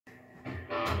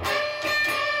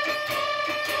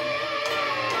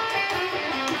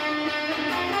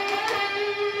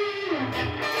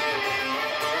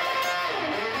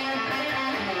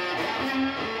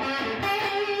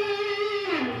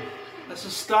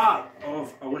start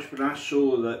of a Wishbone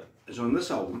solo that is on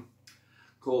this album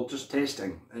called Just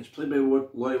Testing. It's played by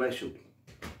Laurie Wishbone.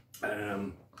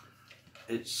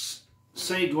 It's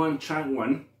side 1, track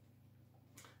 1.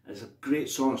 It's a great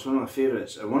song, it's one of my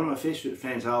favourites. And one of my Facebook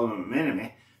friends, Alan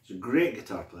McMenemy, who's a great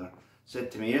guitar player, said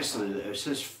to me yesterday that it was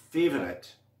his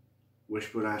favourite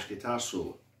Wishbone guitar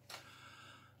solo.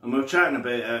 And we were chatting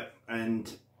about it,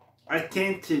 and I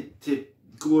tend to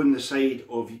go on the side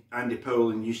of Andy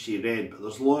Powell and You See Red, but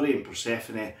there's Laurie and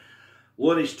Persephone.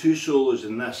 Laurie's 2 solos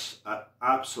in this are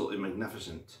absolutely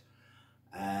magnificent.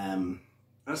 That's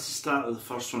the start of the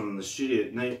first one in the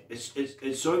studio. Now,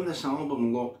 it's on this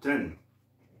album Locked In,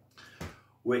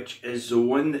 which is the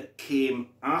one that came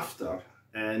after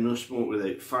No Smoke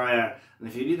Without Fire. And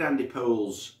if you read Andy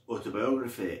Powell's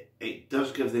autobiography, it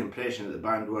does give the impression that the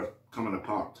band were coming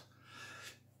apart.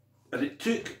 And it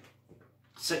took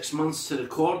 6 months to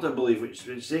record, I believe, which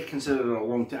they consider a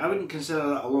long time. I wouldn't consider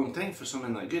that a long time for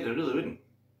something that good, I really wouldn't.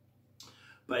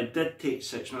 But it did take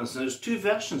 6 months. Now, there's 2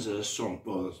 versions of this song.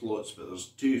 Well, there's lots, but there's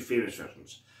 2 famous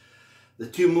versions. The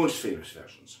 2 most famous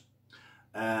versions.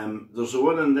 There's the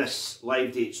one in this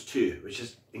Live Dates 2, which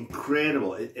is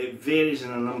incredible. It varies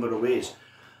in a number of ways.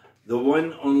 The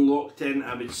one on Locked In,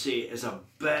 I would say, is a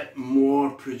bit more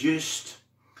produced.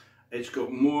 It's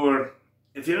got more...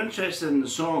 If you're interested in the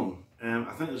song,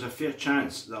 I think there's a fair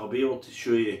chance that I'll be able to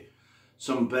show you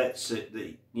some bits that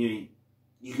you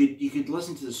could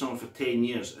listen to the song for 10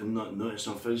 years and not notice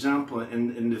them. For example,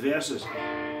 in the verses,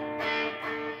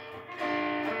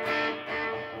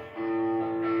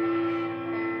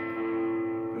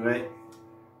 right,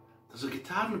 there's a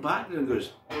guitar in the background that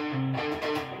goes,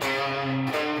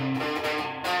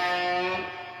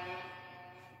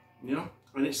 you know,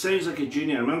 and it sounds like a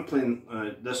junior. I'm playing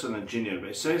this on a junior, but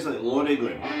it sounds like Laurie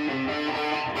going.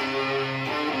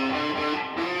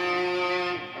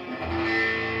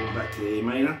 Back to the A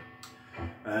minor.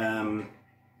 And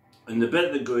the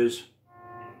bit that goes,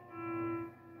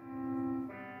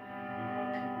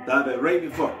 that bit right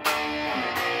before.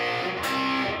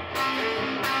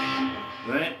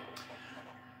 Right?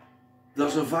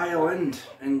 There's a violin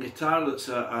in guitar that's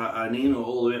an A note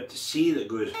all the way up to C that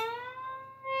goes.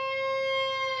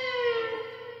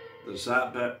 There's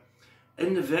that bit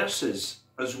in the verses,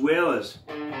 as well as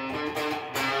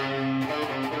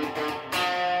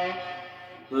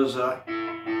there's a,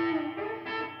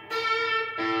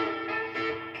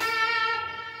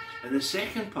 and the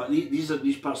second part,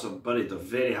 these parts are buried, they're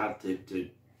very hard to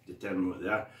determine what they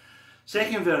are.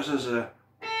 Second verse is a,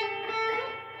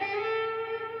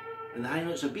 and the high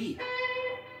note's a B.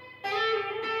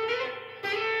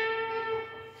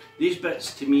 These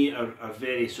bits to me are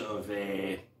very sort of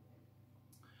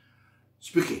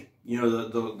spooky, you know,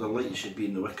 they're like you should be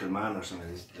in The Wicker Man or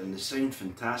something, and they sound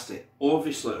fantastic.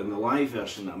 Obviously, in the live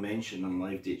version that I mentioned on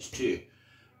Live Dates 2,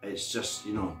 it's just,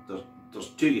 you know, there's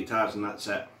 2 guitars and that's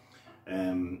it.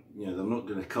 You know, they're not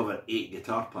going to cover 8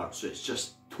 guitar parts, so it's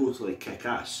just totally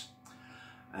kick-ass.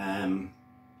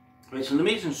 It's an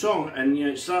amazing song, and you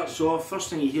know, it starts off,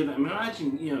 first thing you hear, I mean,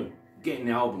 imagine, you know, getting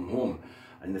the album home,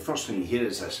 and the first thing you hear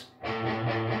is this.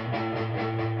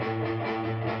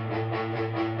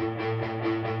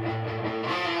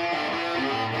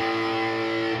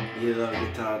 Hear that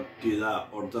guitar do that,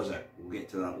 or does it? We'll get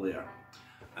to that later.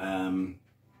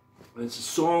 It's a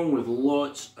song with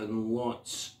lots and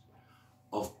lots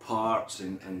of parts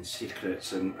and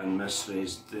secrets and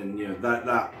mysteries, and you know,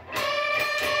 that.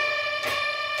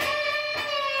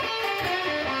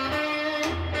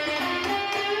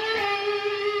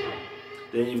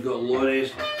 Then you've got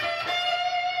Laurie's.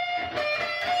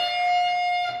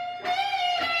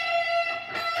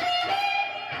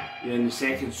 Yeah, in the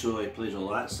second solo he plays all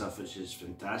that stuff, which is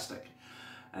fantastic.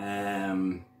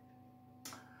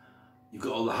 You've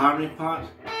got all the harmony part.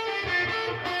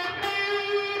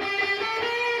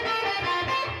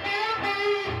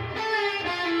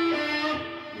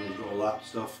 You've got all that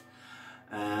stuff.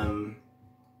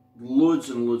 Loads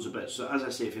and loads of bits. So as I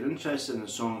say, if you're interested in the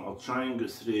song, I'll try and go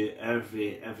through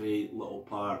every little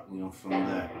part, you know, from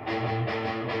the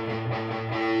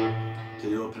to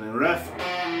the opening riff,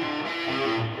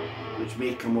 which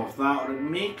may come off that, or it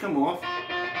may come off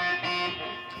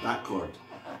that chord,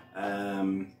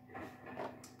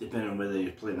 depending on whether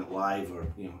you're playing it live or,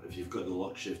 you know, if you've got the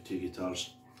luxury of 2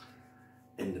 guitars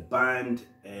in the band.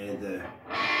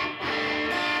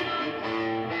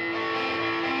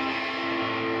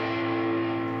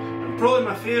 Probably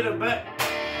my favourite bit.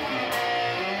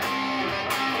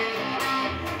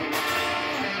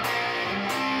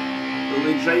 It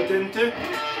leads right into.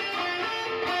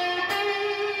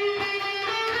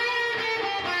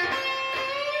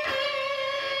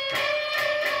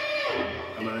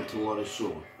 and we're into Laurie's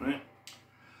solo, right?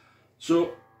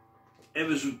 So it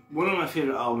was one of my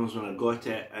favourite albums when I got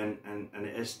it, and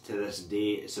it is to this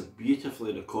day. It's a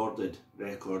beautifully recorded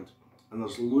record, and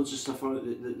there's loads of stuff on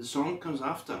it. The song comes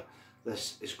after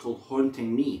this. It's called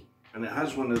Haunting Me, and it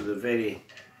has one of the very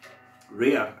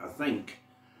rare, I think,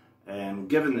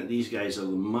 given that these guys are the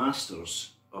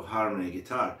masters of harmony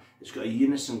guitar, it's got a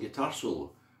unison guitar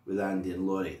solo with Andy and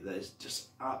Laurie that is just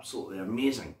absolutely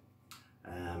amazing.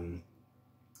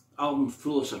 Album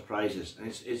full of surprises, and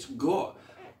it's got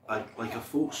like a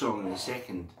folk song on the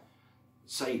second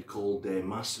side called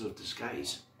Master of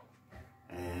Disguise.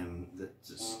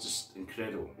 That's just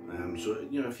incredible. So,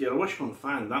 you know, if you're a Wishbone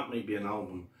fan, that might be an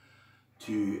album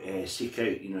to seek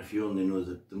out, you know, if you only know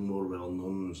the more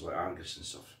well-known ones like Argus and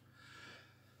stuff.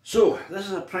 So, this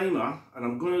is a primer, and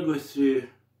I'm going to go through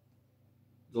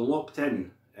the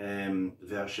locked-in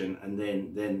version and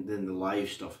then the live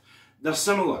stuff. They're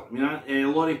similar. I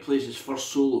mean, Laurie plays his first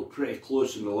solo pretty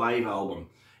close in the live album.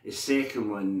 His second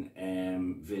one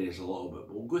varies a little bit,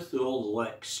 but we'll go through all the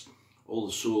licks, all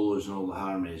the solos and all the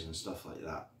harmonies and stuff like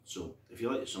that. So if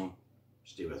you like the song,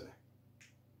 stay with me.